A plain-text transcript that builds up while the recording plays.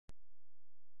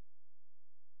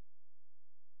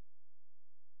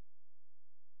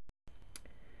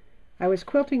I was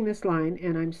quilting this line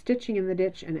and I'm stitching in the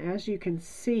ditch, and as you can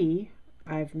see,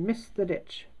 I've missed the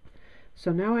ditch.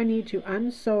 So now I need to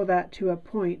unsew that to a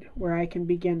point where I can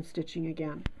begin stitching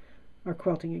again, or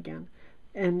quilting again.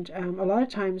 And a lot of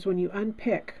times when you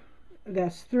unpick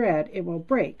this thread, it will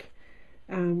break.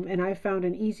 And I found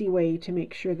an easy way to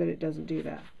make sure that it doesn't do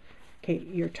that. Okay,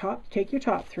 take your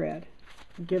top thread,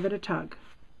 give it a tug.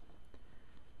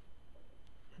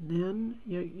 And then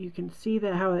you can see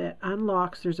that how it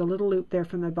unlocks. There's a little loop there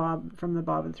from the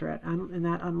bobbin thread, and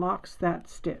that unlocks that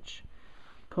stitch.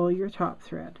 Pull your top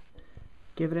thread,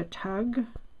 give it a tug,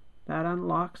 that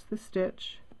unlocks the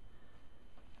stitch,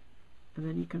 and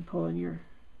then you can pull in your,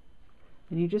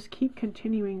 and you just keep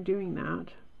continuing doing that.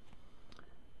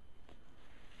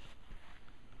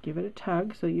 Give it a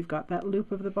tug so you've got that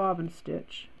loop of the bobbin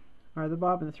stitch, or the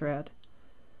bobbin thread.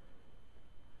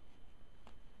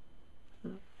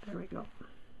 There we go.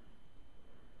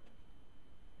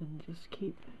 And just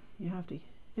keep, you have to,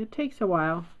 it takes a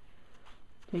while,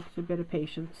 takes a bit of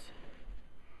patience.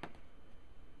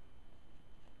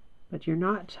 But you're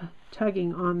not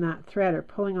tugging on that thread or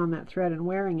pulling on that thread and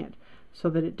wearing it so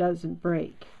that it doesn't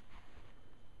break.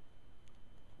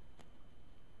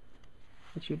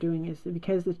 What you're doing is,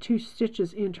 because the two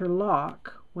stitches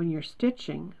interlock when you're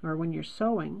stitching or when you're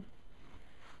sewing,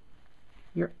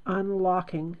 you're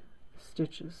unlocking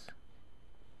stitches.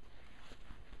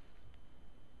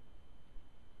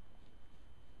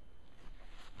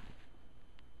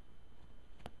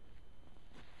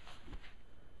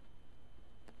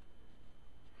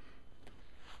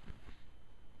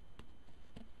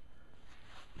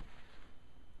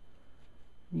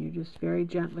 And you're just very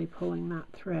gently pulling that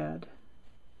thread.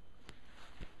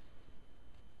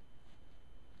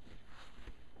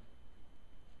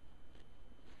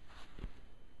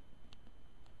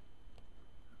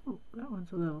 Oh, that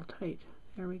one's a little tight.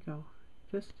 There we go.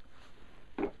 Just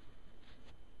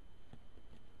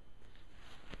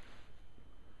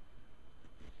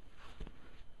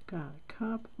got a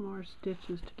couple more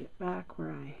stitches to get back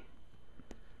where I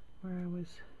was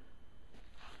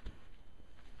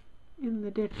in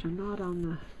the ditch and not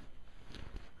on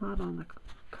the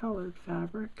colored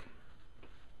fabric.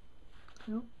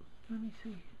 Oh, let me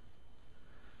see.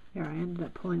 There, I ended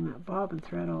up pulling that bobbin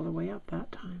thread all the way up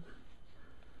that time.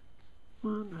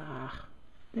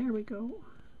 There we go.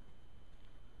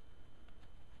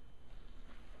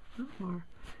 Not more.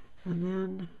 And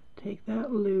then take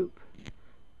that loop,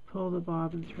 pull the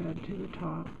bobbin thread to the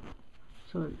top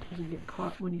so it doesn't get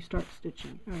caught when you start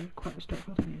stitching, or start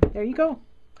quilting. There you go.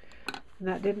 And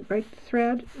that didn't break the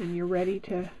thread, and you're ready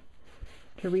to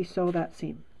resew that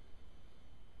seam.